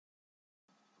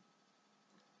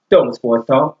Donut Sports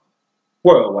Talk,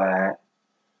 worldwide,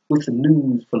 with some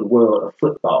news from the world of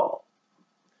football,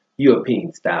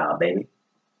 European style, baby.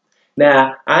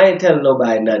 Now, I ain't telling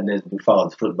nobody nothing that's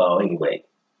befalls football anyway.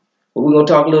 But we're gonna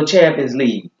talk a little Champions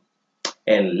League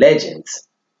and legends,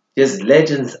 just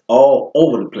legends all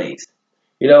over the place.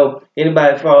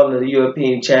 Anybody following the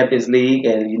European Champions League,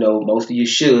 and most of you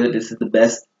should. This is the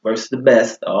best versus the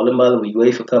best. All them other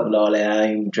UEFA Cup and all that, I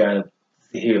ain't even trying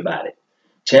to hear about it.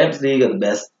 Champions League are the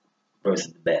best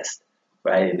versus the best,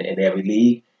 right? In every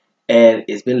league, and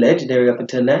it's been legendary up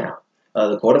until now.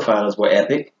 The quarterfinals were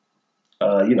epic,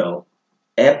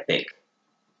 epic,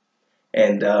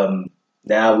 and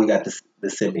now we got the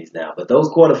semis now. But those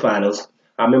quarterfinals,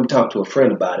 I remember talking to a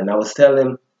friend about it, and I was telling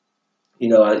him,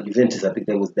 Juventus, I think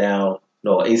they was down,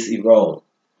 no, AS Rome.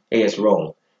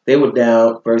 They were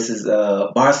down versus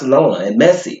Barcelona and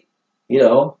Messi,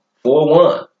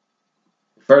 4-1.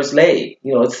 First leg,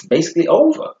 it's basically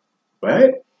over,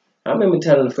 right? I remember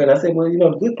telling a friend, I said, well,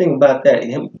 the good thing about that,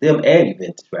 them and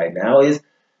Juventus right now is,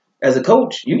 as a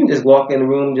coach, you can just walk in the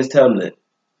room and just tell them,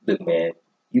 look, man,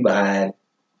 you behind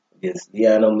against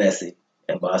Lionel Messi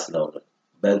and Barcelona,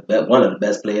 one of the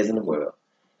best players in the world,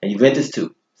 and Juventus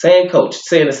too. Same coach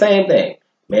saying the same thing.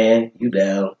 Man, you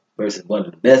down versus one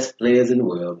of the best players in the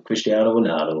world, Cristiano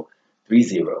Ronaldo,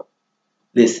 3-0.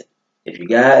 Listen, if you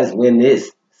guys win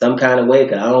this some kind of way,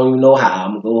 because I don't even know how,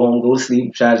 I'm going to go home, go to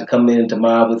sleep, try to come in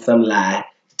tomorrow with some lie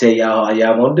to tell y'all how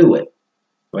y'all going to do it,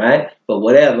 right? But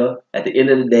whatever, at the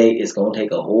end of the day, it's going to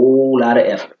take a whole lot of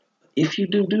effort. If you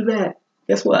do that,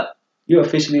 guess what? You're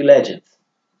officially legends.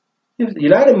 You're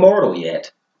not immortal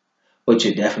yet, but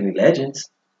you're definitely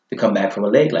legends to come back from a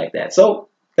leg like that. So,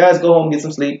 guys, go home, get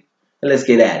some sleep, and let's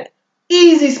get at it.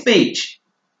 Easy speech,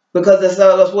 because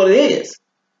that's what it is.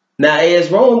 Now, AS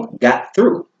Rome got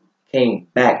through, came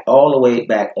back all the way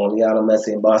back on Lionel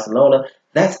Messi in Barcelona.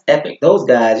 That's epic. Those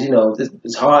guys,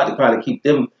 it's hard to probably keep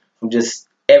them from just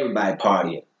everybody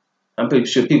partying. I'm pretty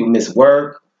sure people miss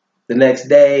work the next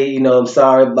day. I'm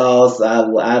sorry, boss.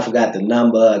 I forgot the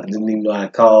number. I didn't even know I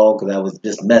called because I was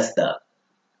just messed up,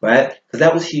 right? Because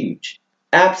that was huge.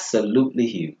 Absolutely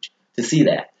huge to see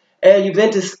that. And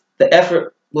Juventus, the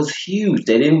effort was huge.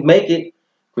 They didn't make it.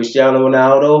 Cristiano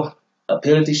Ronaldo, a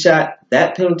penalty shot,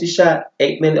 that penalty shot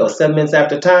 8 minutes or 7 minutes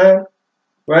after time,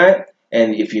 right?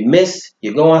 And if you miss,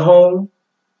 you're going home,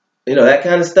 that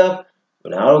kind of stuff.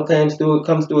 Ronaldo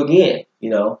comes through again,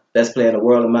 best player in the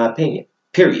world in my opinion,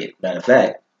 period. Matter of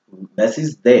fact,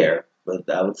 Messi's there, but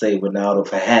I would say Ronaldo,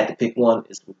 if I had to pick one,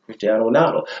 it's Cristiano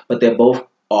Ronaldo. But they're both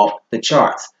off the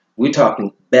charts. We're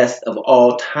talking best of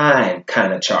all time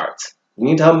kind of charts. We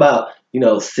ain't talking about,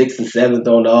 6th and 7th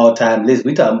on the all-time list.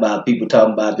 We're talking about people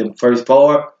talking about them first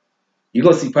four. You're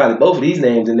going to see probably both of these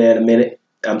names in there in a minute.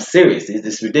 I'm serious.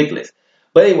 It's ridiculous.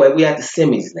 But anyway, we have the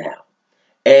semis now.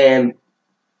 And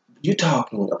you're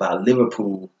talking about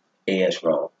Liverpool, AS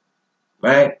Rome,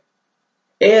 right?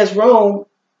 AS Rome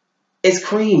is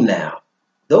cream now.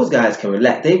 Those guys can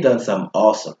relax. They've done something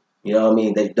awesome. You know what I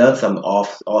mean? They've done something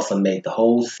awesome, made the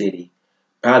whole city,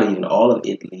 probably even all of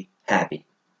Italy, happy.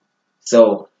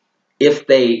 So if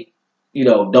they,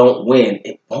 don't win,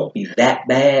 it won't be that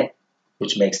bad,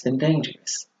 which makes them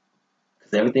dangerous.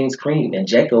 Because everything's cream. And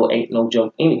Dzeko ain't no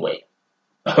joke anyway.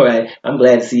 All right? I'm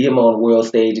glad to see him on the world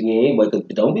stage again anyway, because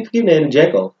don't be forgetting Edin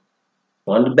Dzeko.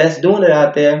 One of the best doing it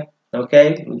out there. Okay?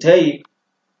 Let me tell you.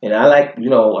 And I like,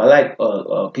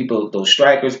 people, those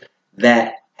strikers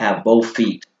that have both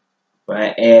feet.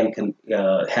 Right, and can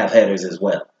have headers as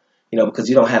well, because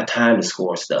you don't have time to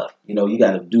score stuff. You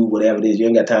got to do whatever it is. You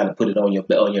ain't got time to put it on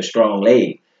your strong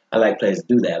leg. I like players to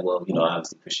do that. Well,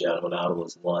 obviously Cristiano Ronaldo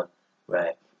was one,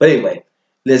 right? But anyway,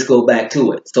 let's go back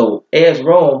to it. So AS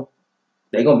Rome,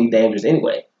 they're gonna be dangerous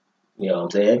anyway. You know what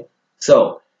I'm saying?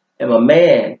 So, and my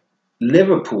man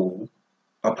Liverpool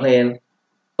are playing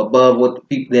above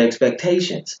their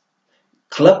expectations.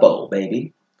 Kloppo,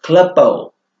 baby,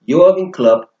 Kloppo, Jurgen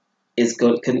Klopp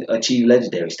can achieve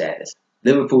legendary status.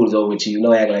 Liverpool is overachieved.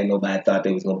 No acting like nobody thought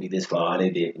they was going to be this far. They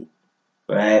didn't.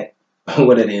 Right?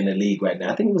 What are they in the league right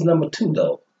now? I think it was number 2,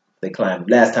 though. They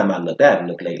climbed. Last time I looked, I haven't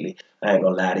looked lately. I ain't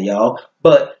going to lie to y'all.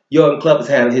 But Jurgen Klopp is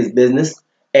handling his business.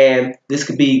 And this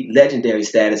could be legendary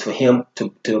status for him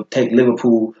to take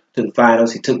Liverpool to the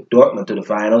finals. He took Dortmund to the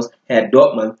finals. Had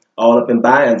Dortmund all up in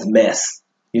Bayern's mess,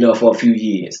 for a few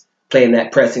years, playing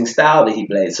that pressing style that he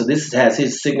plays. So this has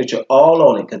his signature all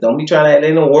on it. Because don't be trying to have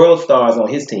any world stars on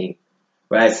his team.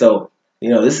 Right? So,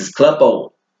 this is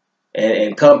Kloppo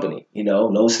and company.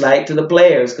 No slight to the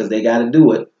players because they got to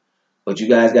do it. But you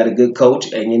guys got a good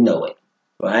coach and you know it.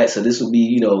 Right? So this would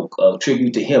be, a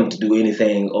tribute to him to do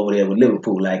anything over there with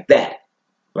Liverpool like that.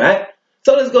 Right?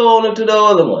 So let's go on to the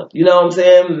other one. You know what I'm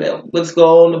saying? Let's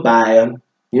go on to Bayern.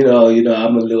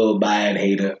 I'm a little Bayern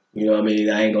hater. You know what I mean?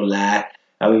 I ain't gonna lie.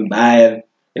 I mean Bayern.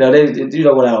 You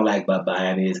know what I don't like about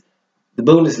Bayern is the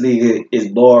Bundesliga is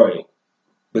boring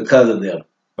because of them,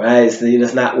 right? So,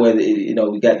 it's not where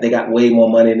they got way more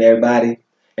money than everybody.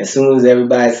 As soon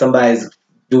as somebody's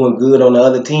doing good on the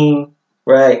other team,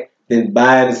 right? Then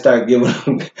buy them and start giving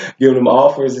them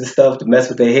offers and stuff to mess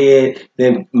with their head.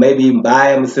 Then maybe even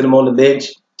buy them and sit them on the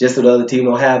bench just so the other team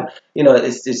don't have.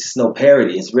 It's just no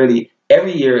parity. It's really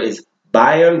every year is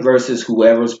Bayern versus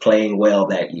whoever's playing well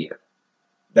that year.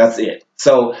 That's it.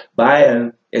 So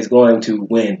Bayern is going to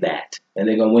win that, and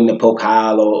they're going to win the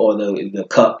Pokal or the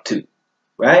Cup too,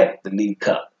 right? The League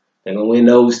Cup. They're going to win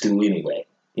those two anyway.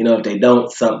 If they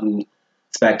don't, something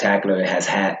spectacular has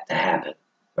had to happen,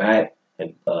 right?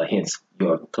 And hence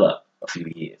Jurgen Klopp a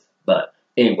few years. But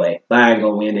anyway, Bayern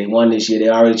going to win. They won this year.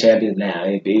 They're already champions now.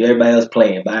 Everybody else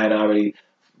playing. Bayern already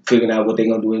figuring out what they're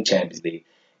going to do in Champions League.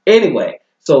 Anyway,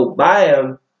 so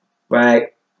Bayern,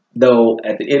 right, though,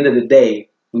 at the end of the day,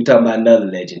 we talking about another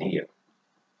legend here.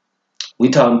 We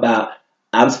talking about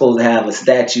I'm supposed to have a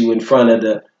statue in front of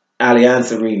the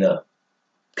Allianz Arena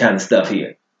kind of stuff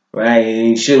here, right? And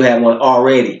you should have one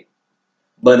already.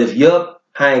 But if Jupp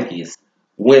Heynckes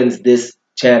wins this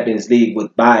Champions League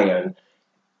with Bayern,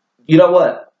 you know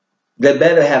what? They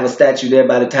better have a statue there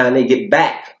by the time they get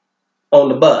back on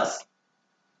the bus,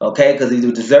 okay? Because he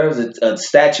deserves a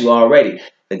statue already.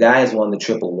 The guy has won the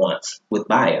triple once with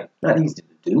Bayern. Not easy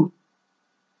to do.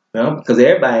 Because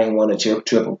everybody ain't won a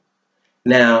triple.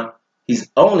 Now,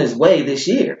 he's on his way this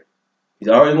year. He's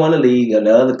already won the league, and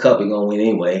the other cup he's going to win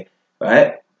anyway,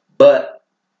 right? But,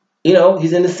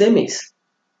 he's in the semis,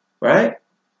 right?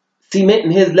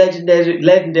 Cementing his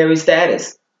legendary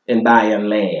status in Bayern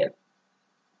land.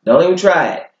 Don't even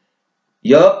try it.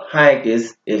 Jupp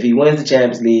Heynckes, if he wins the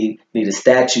Champions League, need a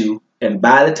statue, and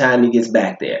by the time he gets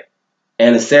back there,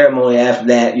 and a ceremony after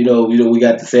that, we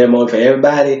got the ceremony for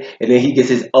everybody, and then he gets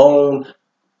his own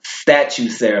statue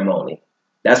ceremony.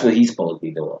 That's what he's supposed to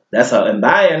be doing. That's how, and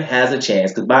Bayern has a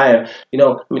chance, because Bayern,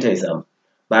 let me tell you something.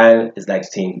 Bayern is like the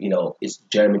team, it's the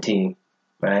German team,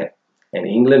 right? And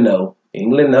England know. They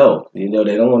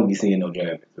don't want to be seeing no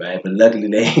Germans, right? But luckily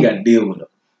they ain't got to deal with them,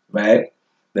 right?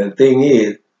 The thing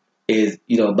is,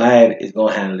 Bayern is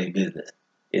going to handle their business.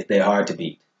 They're hard to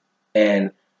beat.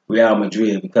 And Real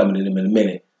Madrid, we're coming to them in a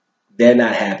minute, they're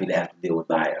not happy to have to deal with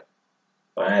Bayern.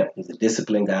 All right? These are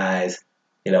disciplined guys.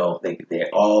 They're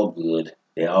all good.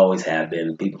 They always have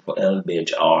been. People on the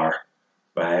bench are,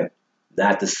 right?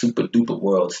 Not the super duper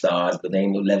world stars, but they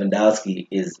know Lewandowski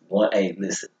is one. Hey,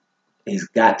 listen, he's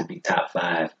got to be top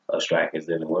 5 strikers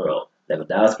in the world.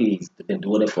 Lewandowski, he's been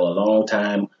doing it for a long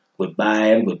time with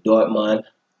Bayern, with Dortmund,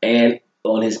 and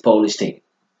on his Polish team.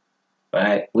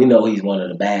 Right? We know he's one of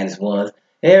the baddest ones.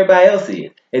 And everybody else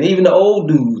is. And even the old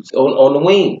dudes on the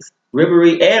wings,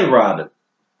 Ribery and Robin.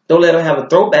 Don't let him have a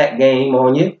throwback game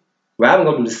on you. Robin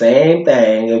gonna do the same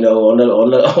thing,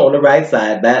 on the right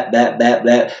side,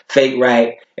 bat, fake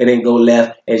right, and then go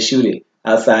left and shoot it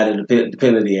outside of the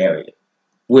penalty area.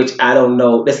 Which I don't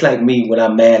know. That's like me when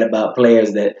I'm mad about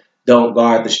players that don't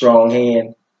guard the strong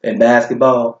hand in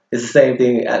basketball. It's the same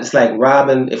thing. It's like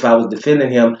Robin. If I was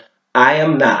defending him, I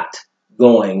am not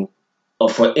going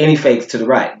for any fakes to the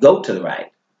right. Go to the right.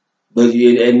 But as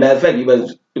a matter of fact, you better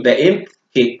put that in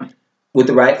kick with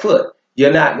the right foot.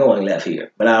 You're not going left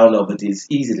here. But I don't know, but it's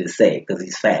easy to say because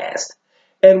he's fast.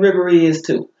 And Ribery is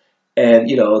too. And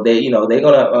they're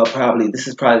gonna probably, this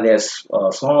is probably their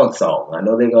swan song. I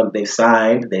know they've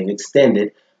signed, they've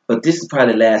extended, but this is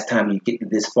probably the last time you get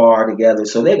this far together.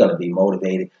 So they're gonna be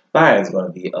motivated. Bayern's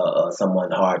gonna be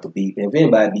someone hard to beat. And if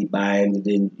anybody beat Bayern,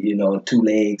 then in 2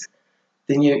 legs,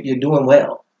 then you're doing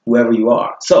well, whoever you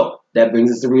are. So that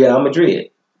brings us to Real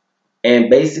Madrid, and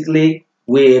basically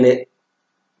we're in it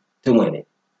to win it.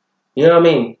 You know what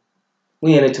I mean?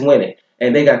 We in it to win it,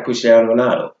 and they got Cristiano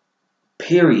Ronaldo.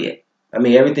 Period. I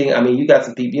mean, everything. I mean, you got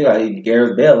some people.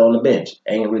 Gareth Bale on the bench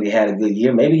ain't really had a good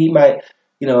year. Maybe he might,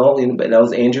 in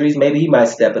those injuries, maybe he might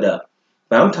step it up.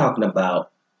 But I'm talking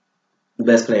about the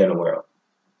best player in the world,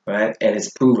 right? And it's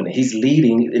proven it. He's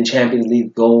leading in Champions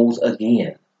League goals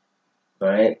again,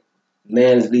 right?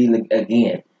 Man is leading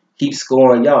again. Keep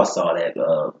scoring. Y'all saw that.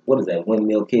 What is that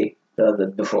windmill kick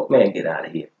before? Man, get out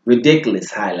of here. Ridiculous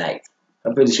highlights.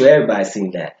 I'm pretty sure everybody's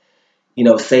seen that.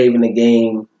 Saving the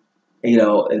game.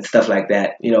 And stuff like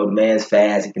that. The man's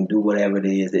fast. He can do whatever it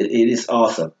is. It is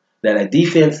awesome. Now, the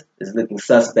defense is looking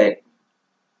suspect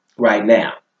right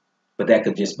now. But that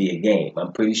could just be a game.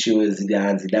 I'm pretty sure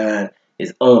Zidane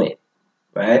is on it.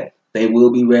 Right? They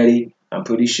will be ready. I'm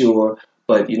pretty sure.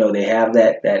 But you know, they have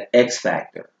that X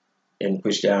factor in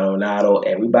Cristiano Ronaldo.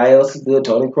 Everybody else is good.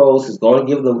 Toni Kroos is going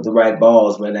to give them the right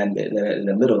balls when in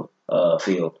the middle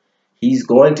field. He's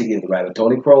going to give the right. But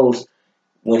Toni Kroos,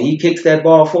 when he kicks that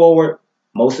ball forward,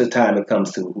 most of the time it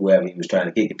comes to whoever he was trying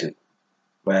to kick it to.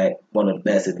 Right, one of the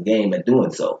best in the game at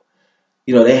doing so.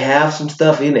 You know, they have some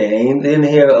stuff in there, ain't in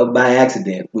here by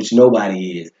accident, which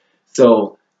nobody is.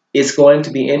 So it's going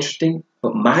to be interesting.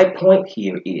 But my point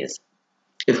here is,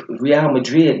 if Real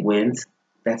Madrid wins,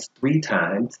 that's 3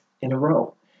 times in a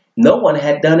row. No one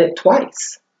had done it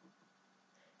twice.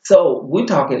 So we're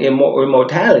talking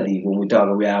immortality when we're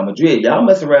talking Real Madrid. Y'all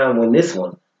mess around and win this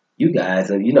one. You guys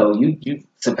are, you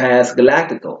surpassed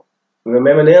Galactico.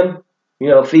 Remember them? You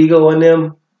know, Figo and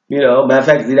them. You know, matter of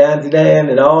fact,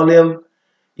 Zidane and all them.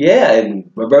 Yeah,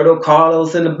 and Roberto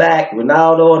Carlos in the back,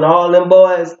 Ronaldo and all them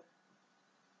boys.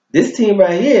 This team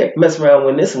right here, mess around and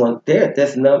win this one.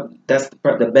 That's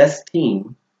the best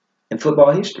team in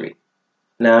football history.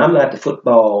 Now, I'm not the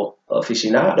football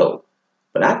aficionado,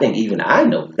 but I think even I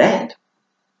know that.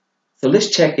 So let's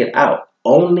check it out.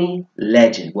 Only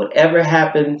legend. Whatever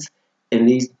happens in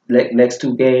these next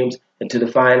 2 games into the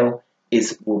final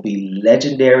will be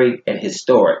legendary and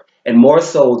historic. And more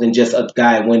so than just a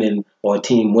guy winning or a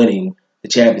team winning the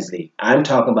Champions League. I'm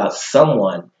talking about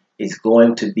someone is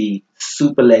going to be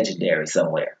super legendary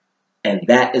somewhere. And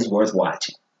that is worth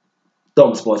watching.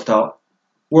 Thoma Sports Talk,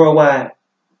 worldwide.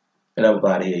 And I'm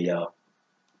out of here, y'all.